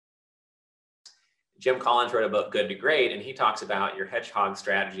Jim Collins wrote a book, Good to Great, and he talks about your hedgehog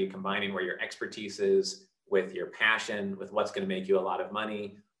strategy, combining where your expertise is with your passion, with what's going to make you a lot of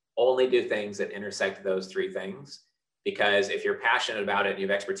money. Only do things that intersect those three things. Because if you're passionate about it and you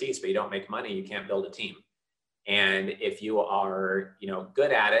have expertise, but you don't make money, you can't build a team. And if you are,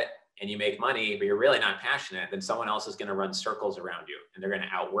 good at it and you make money, but you're really not passionate, then someone else is going to run circles around you and they're going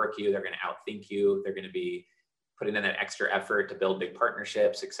to outwork you. They're going to outthink you. They're going to be putting in that extra effort to build big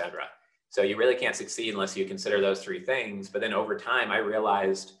partnerships, et cetera. So you really can't succeed unless you consider those three things. But then over time, I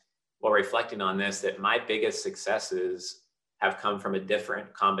realized while reflecting on this, that my biggest successes have come from a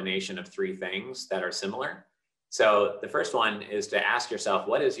different combination of three things that are similar. So the first one is to ask yourself,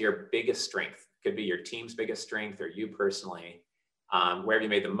 what is your biggest strength? It could be your team's biggest strength or you personally. Where have you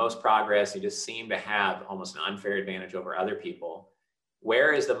made the most progress? You just seem to have almost an unfair advantage over other people.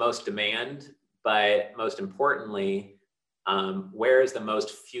 Where is the most demand? But most importantly, where is the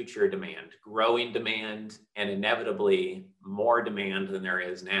most future demand, growing demand, and inevitably more demand than there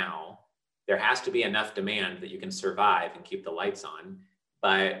is now? There has to be enough demand that you can survive and keep the lights on.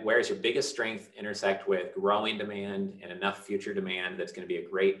 But where's your biggest strength intersect with growing demand and enough future demand that's going to be a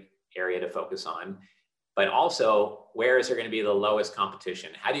great area to focus on? But also, where is there going to be the lowest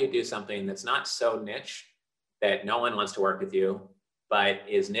competition? How do you do something that's not so niche that no one wants to work with you, but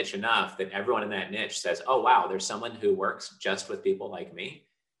is niche enough that everyone in that niche says, oh, wow, there's someone who works just with people like me,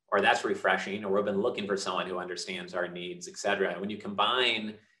 or that's refreshing, or we've been looking for someone who understands our needs, et cetera. When you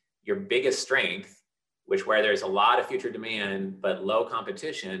combine your biggest strength, which where there's a lot of future demand, but low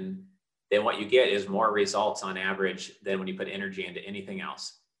competition, then what you get is more results on average than when you put energy into anything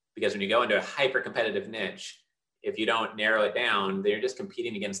else. Because when you go into a hyper competitive niche, if you don't narrow it down, then you're just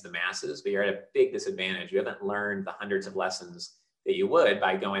competing against the masses, but you're at a big disadvantage. You haven't learned the hundreds of lessons that you would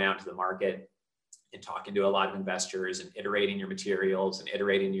by going out to the market and talking to a lot of investors and iterating your materials and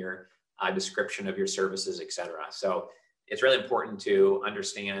iterating your description of your services, et cetera. So it's really important to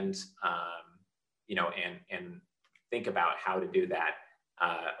understand, and think about how to do that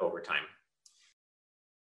over time.